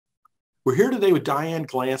We're here today with Diane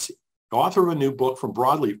Glancy, author of a new book from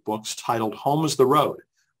Broadleaf Books titled Home is the Road,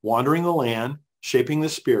 Wandering the Land, Shaping the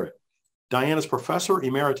Spirit. Diane is professor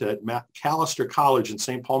emerita at Macalester College in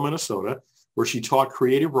St. Paul, Minnesota, where she taught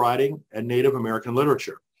creative writing and Native American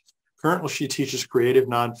literature. Currently, she teaches creative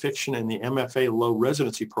nonfiction in the MFA Low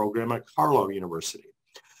Residency program at Carlow University.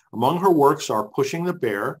 Among her works are Pushing the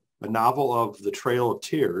Bear, a novel of The Trail of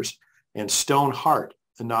Tears, and Stone Heart,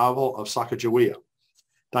 a novel of Sacagawea.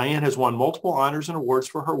 Diane has won multiple honors and awards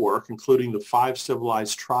for her work, including the 5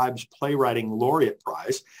 Civilized Tribes Playwriting Laureate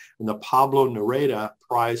Prize and the Pablo Neruda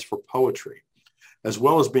Prize for Poetry, as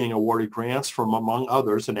well as being awarded grants from, among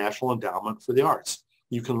others, the National Endowment for the Arts.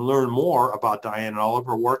 You can learn more about Diane and all of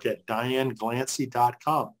her work at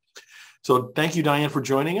dianeglancy.com. So thank you, Diane, for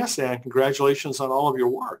joining us, and congratulations on all of your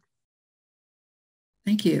work.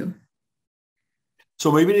 Thank you. So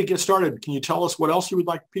maybe to get started, can you tell us what else you would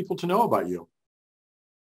like people to know about you?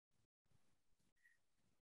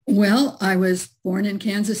 Well, I was born in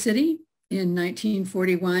Kansas City in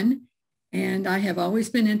 1941, and I have always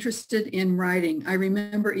been interested in writing. I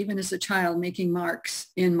remember even as a child making marks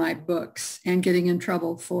in my books and getting in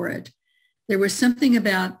trouble for it. There was something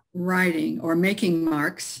about writing or making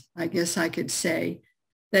marks, I guess I could say,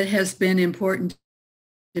 that has been important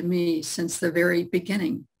to me since the very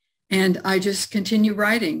beginning. And I just continue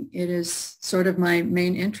writing. It is sort of my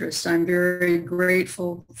main interest. I'm very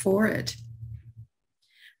grateful for it.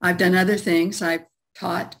 I've done other things. I've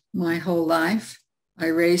taught my whole life. I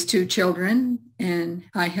raised 2 children, and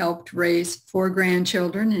I helped raise 4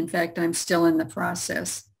 grandchildren. In fact, I'm still in the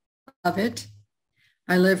process of it.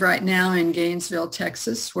 I live right now in Gainesville,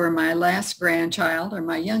 Texas, where my last grandchild, or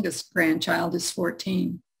my youngest grandchild, is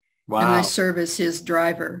 14. Wow. And I serve as his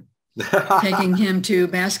driver, taking him to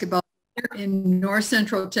basketball. In North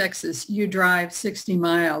Central Texas, you drive 60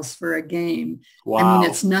 miles for a game. Wow. I mean,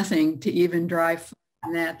 it's nothing to even drive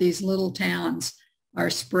that. These little towns are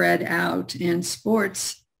spread out, and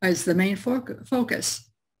sports is the main focus.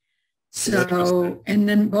 So, and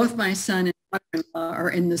then both my son and daughter-in-law are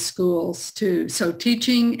in the schools too. So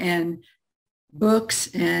teaching and books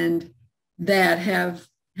and that have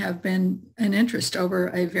been an interest over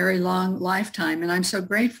a very long lifetime. And I'm so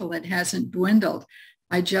grateful it hasn't dwindled.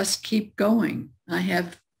 I just keep going. I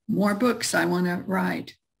have more books I want to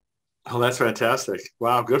write. Oh, that's fantastic.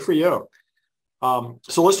 Wow, good for you.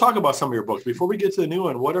 So let's talk about some of your books. Before we get to the new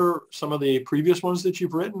one, what are some of the previous ones that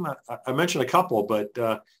you've written? I mentioned a couple, but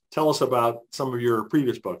tell us about some of your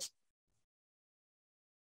previous books.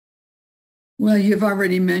 Well, you've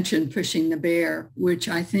already mentioned Pushing the Bear, which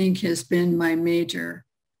I think has been my major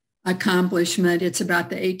accomplishment. It's about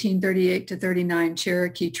the 1838 to 39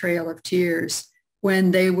 Cherokee Trail of Tears, when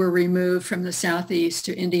they were removed from the Southeast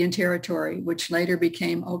to Indian Territory, which later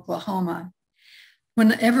became Oklahoma.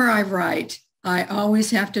 Whenever I write, I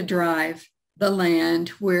always have to drive the land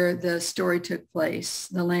where the story took place.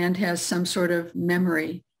 The land has some sort of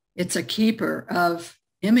memory. It's a keeper of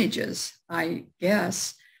images, I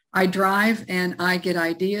guess. I drive and I get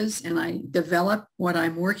ideas and I develop what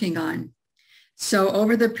I'm working on. So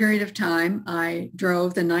over the period of time, I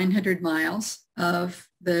drove the 900 miles of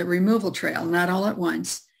the removal trail, not all at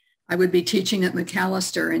once. I would be teaching at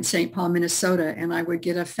Macalester in St. Paul, Minnesota, and I would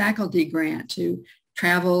get a faculty grant to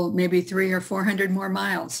travel maybe 300 or 400 more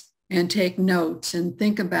miles and take notes and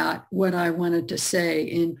think about what I wanted to say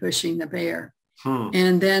in Pushing the Bear.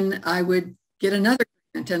 And then I would get another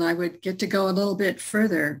grant and I would get to go a little bit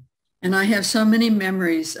further. And I have so many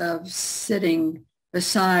memories of sitting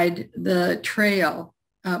beside the trail,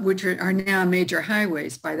 which are now major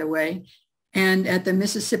highways, by the way. And at the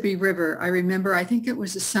Mississippi River, I remember, I think it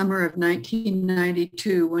was the summer of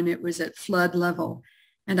 1992 when it was at flood level.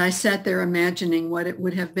 And I sat there imagining what it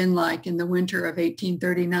would have been like in the winter of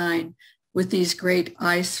 1839 with these great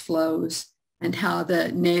ice flows and how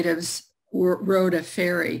the natives rode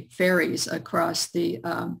ferries across the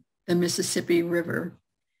Mississippi River.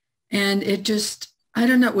 And it just, I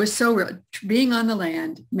don't know, it was so real. Being on the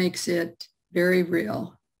land makes it very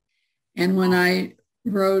real. And when I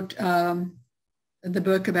wrote the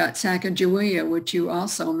book about Sacagawea, which you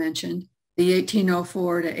also mentioned, the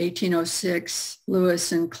 1804 to 1806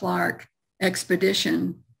 Lewis and Clark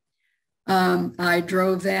expedition, I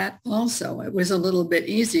drove that also. It was a little bit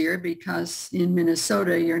easier because in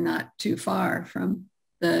Minnesota, you're not too far from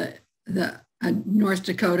the North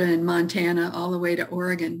Dakota and Montana all the way to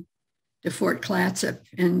Oregon to Fort Clatsop.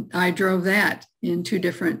 And I drove that in 2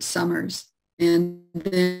 different summers. And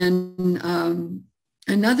then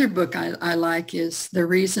another book I like is The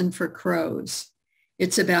Reason for Crows.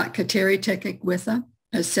 It's about Kateri Tekakwitha,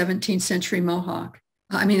 a 17th century Mohawk,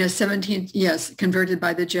 I mean, a 17th, yes, converted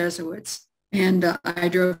by the Jesuits. And I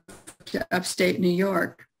drove to upstate New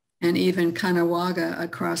York and even Caughnawaga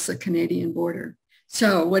across the Canadian border.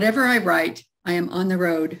 So whatever I write, I am on the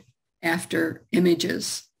road after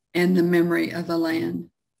images and the memory of the land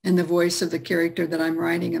and the voice of the character that I'm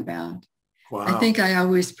writing about. Wow. I think I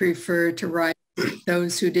always prefer to write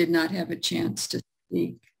those who did not have a chance to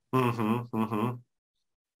speak. Mm-hmm, mm-hmm.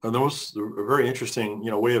 And that was a very interesting,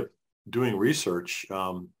 way of doing research,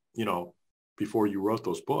 before you wrote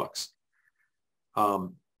those books.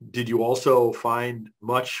 Did you also find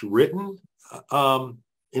much written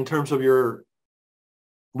in terms of your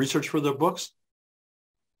research for the books?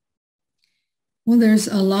 Well, there's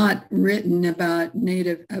a lot written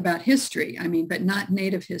about history, but not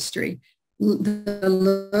Native history. The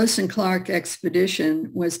Lewis and Clark expedition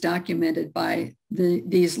was documented by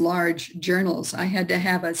these large journals. I had to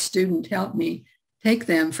have a student help me take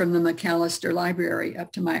them from the McAllister Library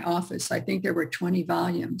up to my office. I think there were 20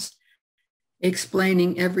 volumes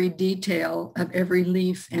explaining every detail of every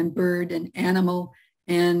leaf and bird and animal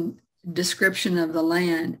and description of the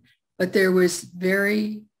land. But there was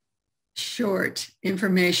very short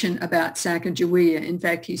information about Sacagawea. In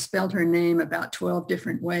fact, he spelled her name about 12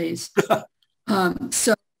 different ways.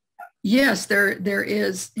 So yes, there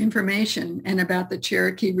is information and about the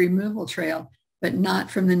Cherokee removal trail, but not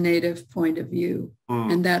from the Native point of view.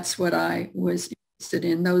 And that's what I was interested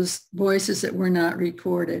in, those voices that were not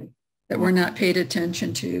recorded, that were not paid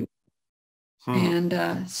attention to.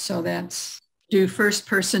 And so that's do first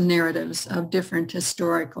person narratives of different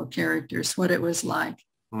historical characters, what it was like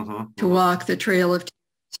to walk the Trail of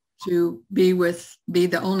Tears, to be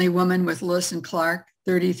the only woman with Lewis and Clark,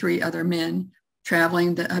 33 other men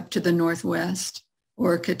traveling up to the Northwest,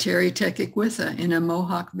 or Kateri Tekakwitha in a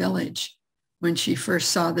Mohawk village when she first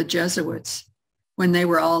saw the Jesuits, when they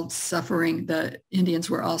were all suffering, the Indians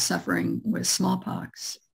were all suffering with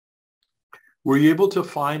smallpox. Were you able to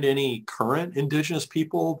find any current indigenous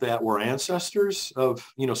people that were ancestors of,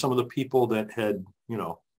 some of the people that had,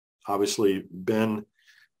 obviously been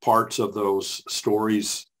parts of those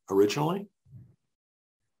stories originally?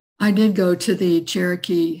 I did go to the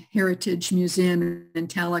Cherokee Heritage Museum in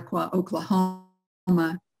Tahlequah,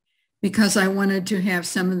 Oklahoma, because I wanted to have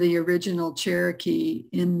some of the original Cherokee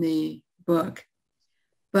in the book.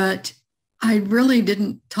 But I really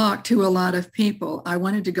didn't talk to a lot of people. I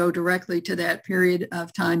wanted to go directly to that period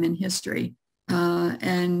of time in history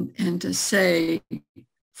and to say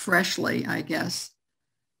freshly, I guess,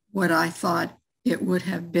 what I thought it would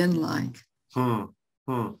have been like.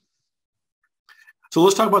 So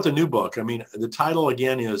let's talk about the new book. The title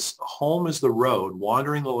again is Home is the Road,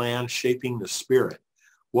 Wandering the Land, Shaping the Spirit.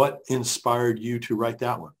 What inspired you to write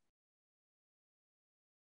that one?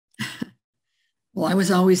 Well, I was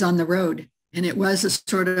always on the road, and it was a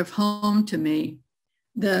sort of home to me.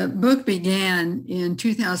 The book began in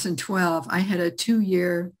 2012. I had a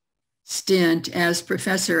 2-year stint as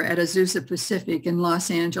professor at Azusa Pacific in Los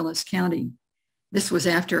Angeles County. This was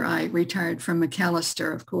after I retired from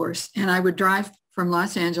McAllister, of course, and I would drive from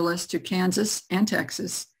Los Angeles to Kansas and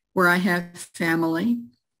Texas, where I have family,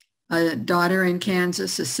 a daughter in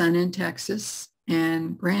Kansas, a son in Texas,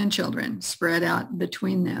 and grandchildren spread out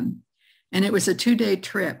between them. And it was a 2-day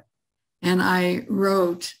trip. And I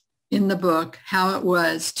wrote in the book how it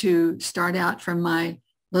was to start out from my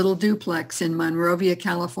little duplex in Monrovia,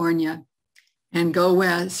 California, and go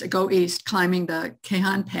east, climbing the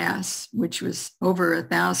Cajon Pass, which was over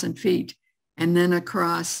 1,000 feet, and then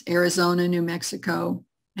across Arizona, New Mexico,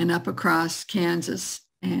 and up across Kansas,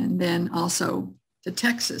 and then also to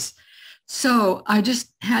Texas. So I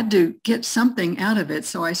just had to get something out of it.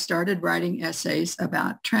 So I started writing essays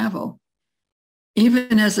about travel.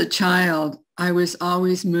 Even as a child, I was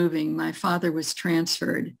always moving. My father was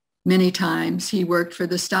transferred many times. He worked for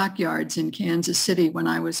the stockyards in Kansas City when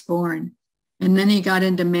I was born. And then he got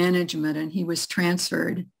into management and he was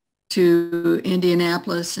transferred to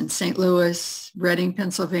Indianapolis and St. Louis, Reading,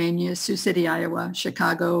 Pennsylvania, Sioux City, Iowa,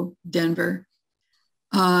 Chicago, Denver.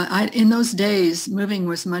 In those days, moving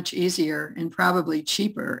was much easier and probably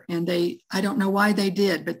cheaper. And I don't know why they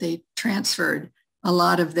did, but they transferred a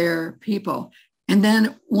lot of their people. And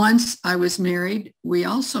then once I was married, we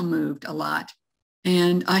also moved a lot.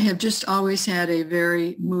 And I have just always had a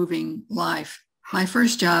very moving life. My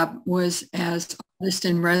first job was as artist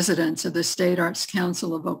in residence of the State Arts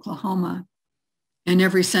Council of Oklahoma. And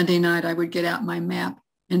every Sunday night I would get out my map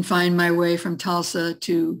and find my way from Tulsa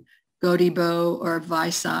to Gotebo or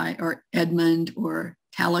Visay or Edmond or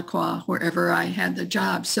Tahlequah, wherever I had the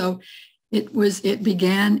job. So it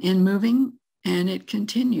began in moving and it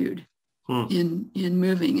continued in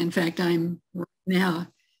moving. In fact, I'm now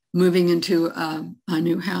moving into a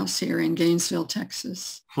new house here in Gainesville,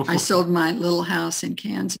 Texas. I sold my little house in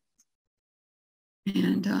Kansas,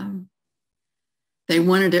 and they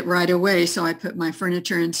wanted it right away. So I put my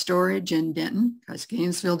furniture in storage in Denton because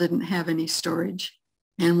Gainesville didn't have any storage.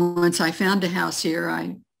 And once I found a house here,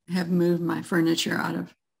 I have moved my furniture out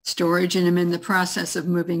of storage and I'm in the process of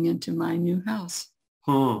moving into my new house.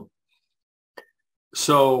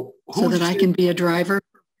 So that I can be a driver.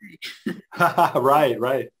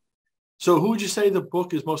 Right. So who would you say the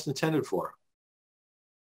book is most intended for?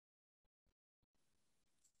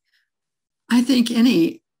 I think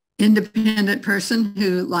any independent person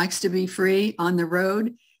who likes to be free on the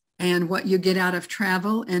road and what you get out of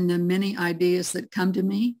travel and the many ideas that come to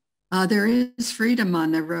me. There is freedom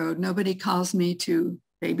on the road. Nobody calls me to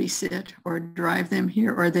babysit or drive them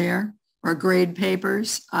here or there or grade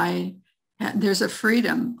papers. There's a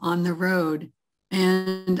freedom on the road.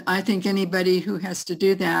 And I think anybody who has to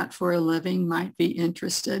do that for a living might be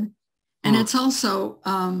interested. And it's also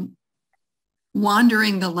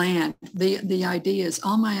wandering the land. The ideas,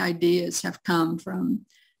 all my ideas have come from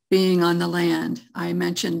being on the land. I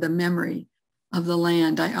mentioned the memory of the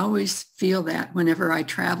land. I always feel that whenever I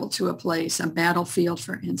travel to a place, a battlefield,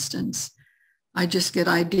 for instance. I just get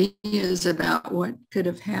ideas about what could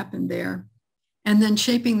have happened there. And then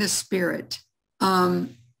shaping the spirit.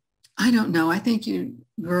 I don't know. I think you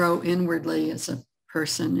grow inwardly as a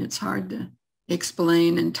person. It's hard to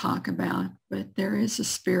explain and talk about, but there is a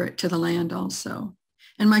spirit to the land also.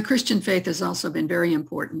 And my Christian faith has also been very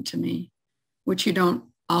important to me, which you don't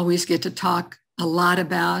always get to talk a lot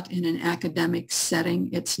about in an academic setting.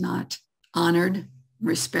 It's not honored,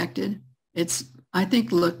 respected. It's, I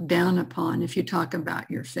think, looked down upon if you talk about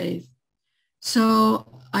your faith.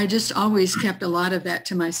 So I just always kept a lot of that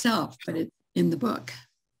to myself, but it's in the book.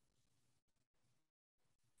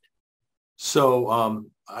 So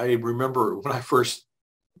I remember when I first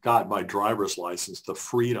got my driver's license, the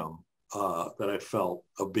freedom that I felt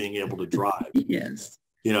of being able to drive. Yes.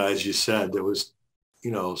 You know, as you said, there was, you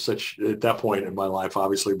know, such, at that point in my life,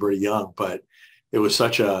 obviously very young, but it was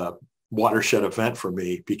such a watershed event for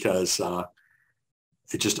me because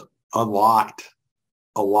it just unlocked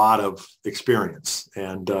a lot of experience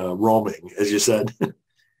and roaming, as you said.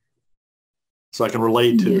 So I can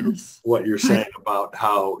relate to what you're saying about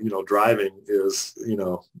how, you know, driving is, you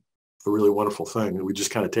know, a really wonderful thing that we just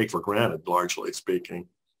kind of take for granted, largely speaking.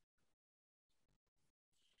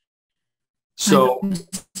 So I'm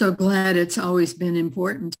so glad it's always been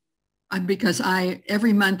important because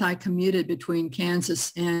every month I commuted between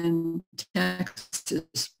Kansas and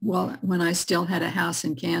Texas. Well, when I still had a house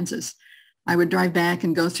in Kansas, I would drive back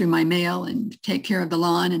and go through my mail and take care of the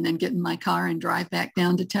lawn and then get in my car and drive back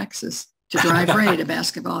down to Texas to drive Ray to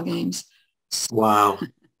basketball games. Wow.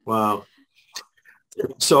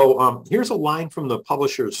 So here's a line from the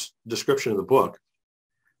publisher's description of the book.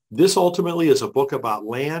 This ultimately is a book about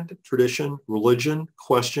land, tradition, religion,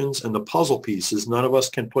 questions, and the puzzle pieces none of us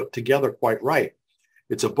can put together quite right.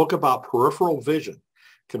 It's a book about peripheral vision,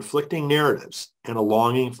 conflicting narratives, and a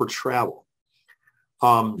longing for travel.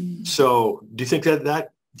 So do you think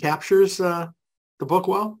that captures the book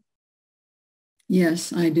well?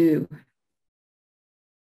 Yes, I do.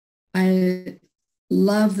 I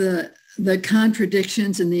love the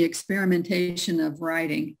contradictions and the experimentation of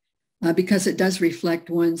writing because it does reflect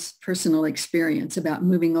one's personal experience about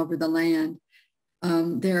moving over the land.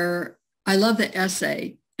 I love the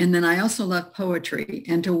essay, and then I also love poetry,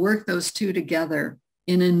 and to work those two together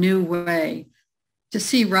in a new way. To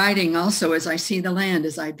see writing also as I see the land,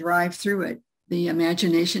 as I drive through it, the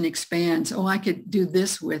imagination expands. Oh, I could do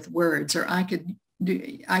this with words, or I could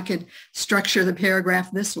structure the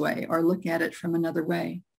paragraph this way or look at it from another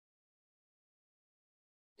way.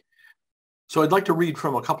 So I'd like to read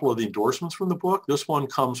from a couple of the endorsements from the book. This one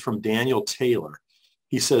comes from Daniel Taylor.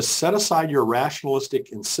 He says, set aside your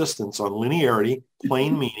rationalistic insistence on linearity,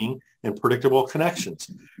 plain meaning, and predictable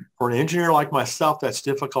connections. For an engineer like myself, that's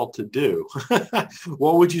difficult to do.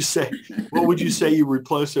 What would you say? What would you say you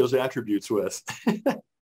replace those attributes with?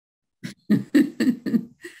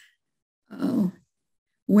 Oh,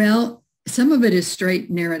 well, some of it is straight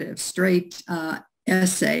narrative, straight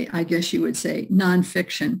essay, I guess you would say,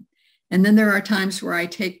 nonfiction. And then there are times where I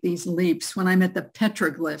take these leaps when I'm at the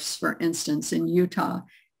petroglyphs, for instance, in Utah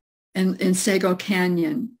and in Sago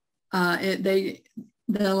Canyon. The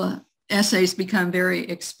essays become very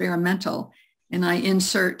experimental, and I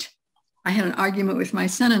had an argument with my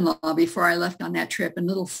son-in-law before I left on that trip, and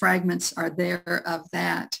little fragments are there of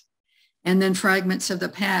that. And then fragments of the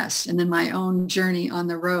past, and then my own journey on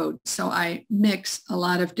the road. So I mix a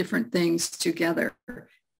lot of different things together.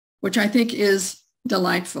 which I think is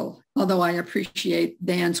delightful, although I appreciate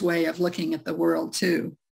Dan's way of looking at the world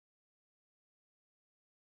too.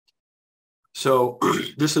 So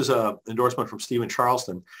this is an endorsement from Stephen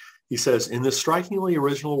Charleston. He says, in this strikingly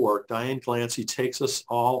original work, Diane Glancy takes us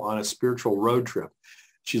all on a spiritual road trip.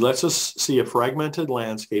 She lets us see a fragmented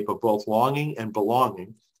landscape of both longing and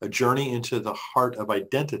belonging, a journey into the heart of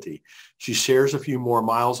identity. She shares a few more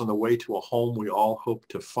miles on the way to a home we all hope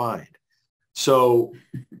to find. So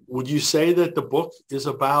would you say that the book is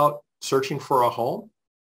about searching for a home?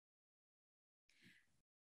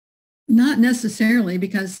 Not necessarily,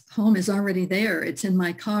 because home is already there. It's in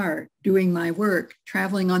my car, doing my work,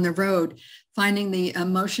 traveling on the road, finding the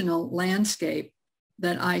emotional landscape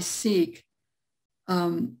that I seek.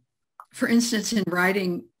 For instance, in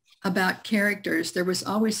writing about characters, there was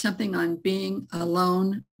always something on being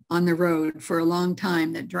alone on the road for a long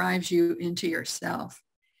time that drives you into yourself.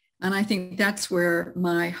 And I think that's where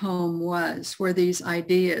my home was, where these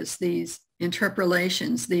ideas, these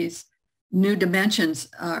interpolations, these new dimensions,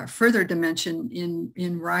 further dimension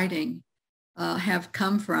in writing have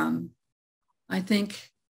come from. I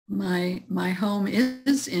think my home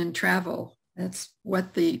is in travel. That's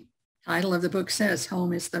what the title of the book says,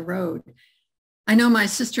 Home is the Road. I know my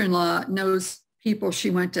sister-in-law knows people she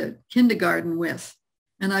went to kindergarten with,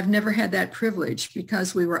 and I've never had that privilege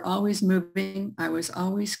because we were always moving. I was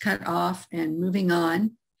always cut off and moving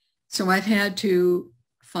on. So I've had to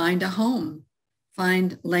find a home,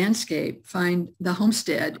 find landscape, find the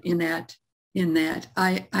homestead in that.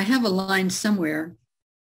 I have a line somewhere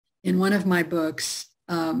in one of my books,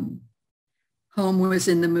 home was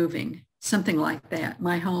in the moving, something like that.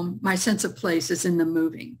 My home, my sense of place is in the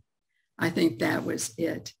moving. I think that was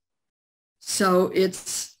it. So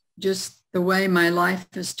it's just the way my life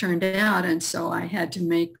has turned out. And so I had to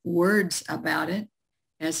make words about it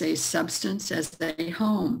as a substance, as a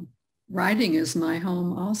home. Writing is my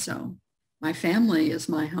home also. My family is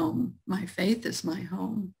my home. My faith is my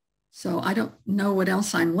home. So I don't know what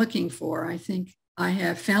else I'm looking for. I think I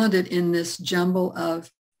have found it in this jumble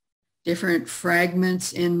of different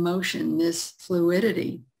fragments in motion. This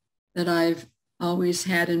fluidity that I've always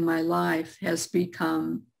had in my life has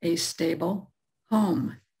become a stable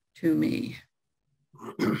home to me.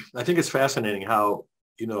 I think it's fascinating how,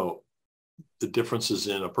 the differences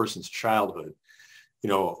in a person's childhood,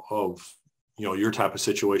 of, your type of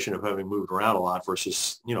situation of having moved around a lot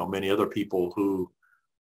versus, many other people who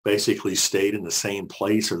basically stayed in the same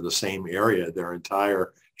place or the same area their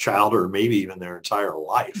entire childhood or maybe even their entire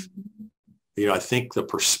life. I think the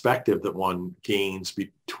perspective that one gains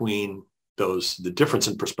between the difference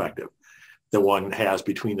in perspective that one has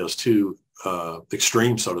between those two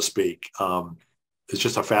extremes, so to speak, is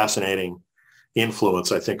just a fascinating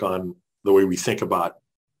influence, I think, on the way we think about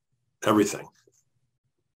everything.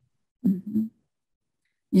 Mm-hmm.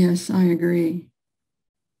 Yes, I agree.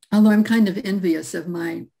 Although I'm kind of envious of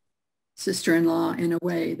my sister-in-law in a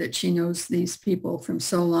way that she knows these people from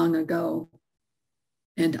so long ago.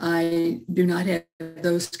 And I do not have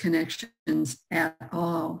those connections at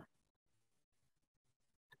all.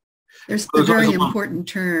 There's a very important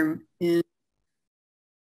term in.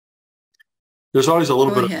 There's always a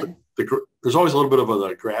little bit of there's always a little bit of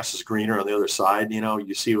the grass is greener on the other side.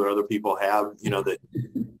 You see what other people have, that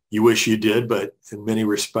you wish you did, but in many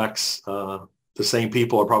respects, the same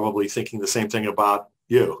people are probably thinking the same thing about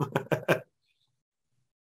you.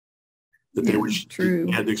 That they wish you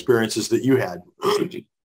had the experiences that you had.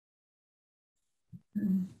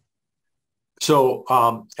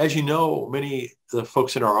 So, as you know, many of the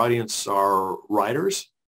folks in our audience are writers.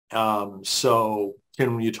 So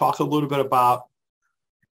can you talk a little bit about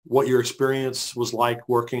what your experience was like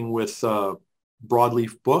working with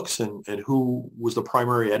Broadleaf Books and who was the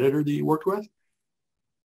primary editor that you worked with?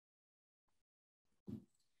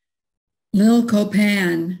 Lil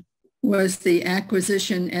Copan was the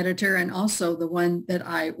acquisition editor and also the one that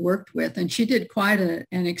I worked with. And she did quite an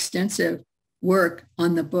extensive work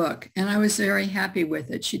on the book. And I was very happy with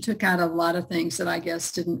it. She took out a lot of things that I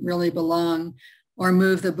guess didn't really belong or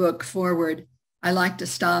move the book forward. I like to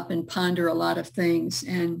stop and ponder a lot of things,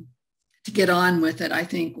 and to get on with it, I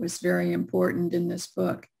think, was very important in this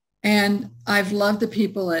book. And I've loved the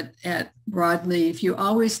people at Broadleaf. You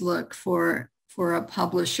always look for a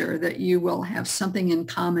publisher that you will have something in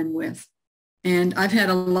common with. And I've had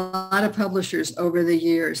a lot of publishers over the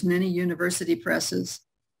years, many university presses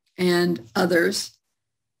and others,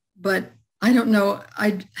 but I don't know,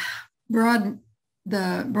 the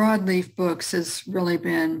Broadleaf Books has really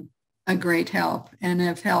been a great help and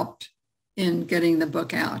have helped in getting the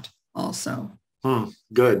book out also.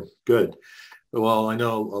 Good. Well, I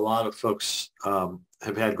know a lot of folks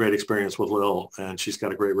have had great experience with Lil, and she's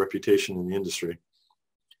got a great reputation in the industry.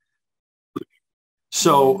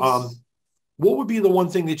 So what would be the one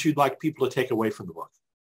thing that you'd like people to take away from the book?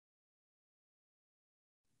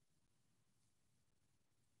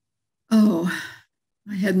 Oh,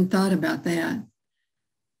 I hadn't thought about that.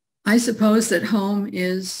 I suppose that home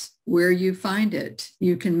is where you find it.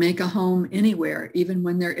 You can make a home anywhere, even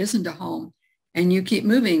when there isn't a home, and you keep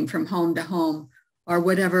moving from home to home, or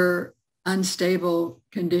whatever unstable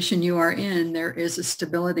condition you are in, there is a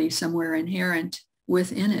stability somewhere inherent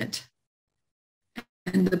within it.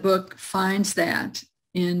 And the book finds that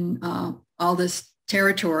in all this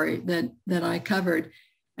territory that I covered.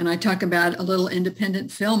 And I talk about a little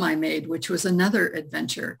independent film I made, which was another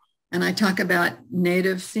adventure. And I talk about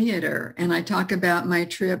native theater. And I talk about my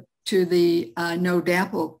trip to the No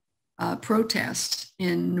Dapple protest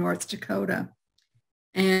in North Dakota.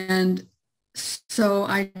 And so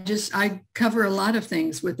I cover a lot of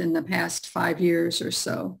things within the past 5 years or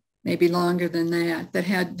so, maybe longer than that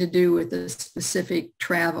had to do with the specific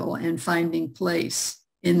travel and finding place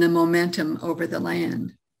in the momentum over the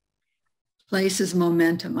land. Place is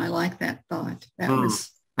momentum. I like that thought.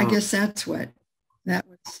 I guess that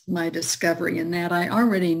was my discovery in that. I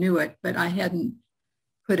already knew it, but I hadn't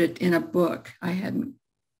put it in a book. I hadn't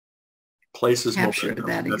captured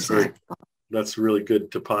that exact thought. That's really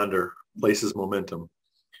good to ponder. Place is momentum.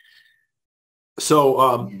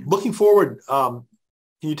 So looking forward, can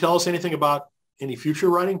you tell us anything about any future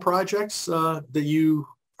writing projects that you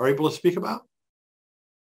are able to speak about?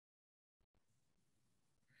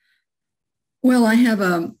 Well, I have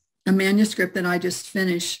a manuscript that I just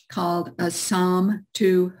finished called A Psalm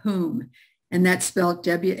to Whom, and that's spelled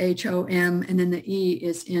W-H-O-M, and then the E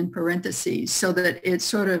is in parentheses, so that it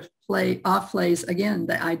sort of plays again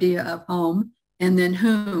the idea of home, and then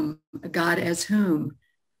whom, God as whom,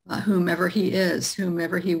 whomever he is,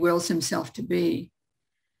 whomever he wills himself to be.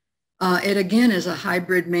 It again is a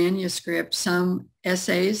hybrid manuscript. Some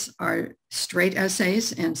essays are straight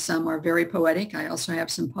essays and some are very poetic. I also have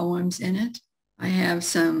some poems in it. I have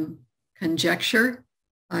some conjecture.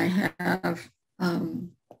 I have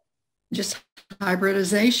just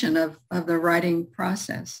hybridization of the writing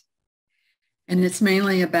process. And it's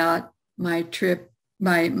mainly about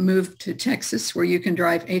my move to Texas, where you can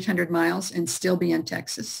drive 800 miles and still be in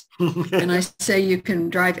Texas. And I say you can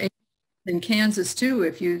drive in Kansas too,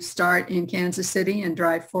 if you start in Kansas City and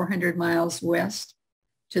drive 400 miles west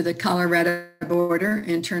to the Colorado border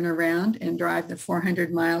and turn around and drive the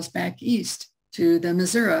 400 miles back east to the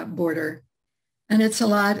Missouri border. And it's a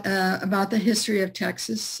lot about the history of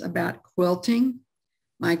Texas, about quilting.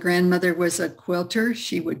 My grandmother was a quilter.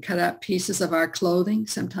 She would cut up pieces of our clothing.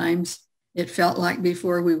 Sometimes it felt like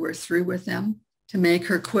before we were through with them to make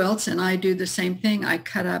her quilts. And I do the same thing. I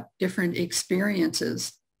cut up different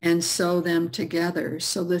experiences and sew them together.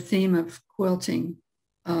 So the theme of quilting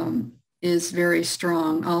is very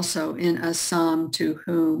strong also in A Psalm to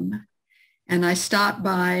Whom. And I stopped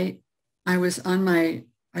by, I was on a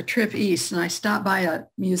trip east, and I stopped by a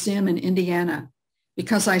museum in Indiana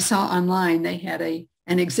because I saw online they had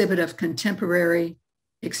an exhibit of contemporary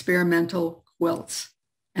experimental quilts.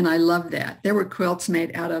 And I loved that. There were quilts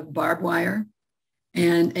made out of barbed wire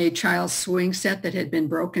and a child's swing set that had been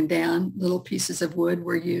broken down. Little pieces of wood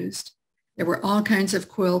were used. There were all kinds of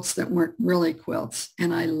quilts that weren't really quilts.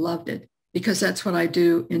 And I loved it because that's what I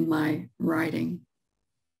do in my writing.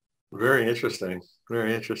 Very interesting.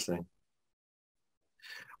 Very interesting.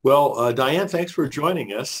 Well, Diane, thanks for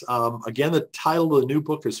joining us. Again, the title of the new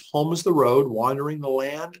book is Home is the Road, Wandering the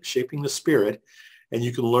Land, Shaping the Spirit. And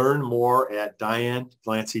you can learn more at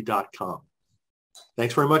dianeglancy.com.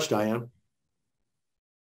 Thanks very much, Diane.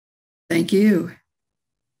 Thank you.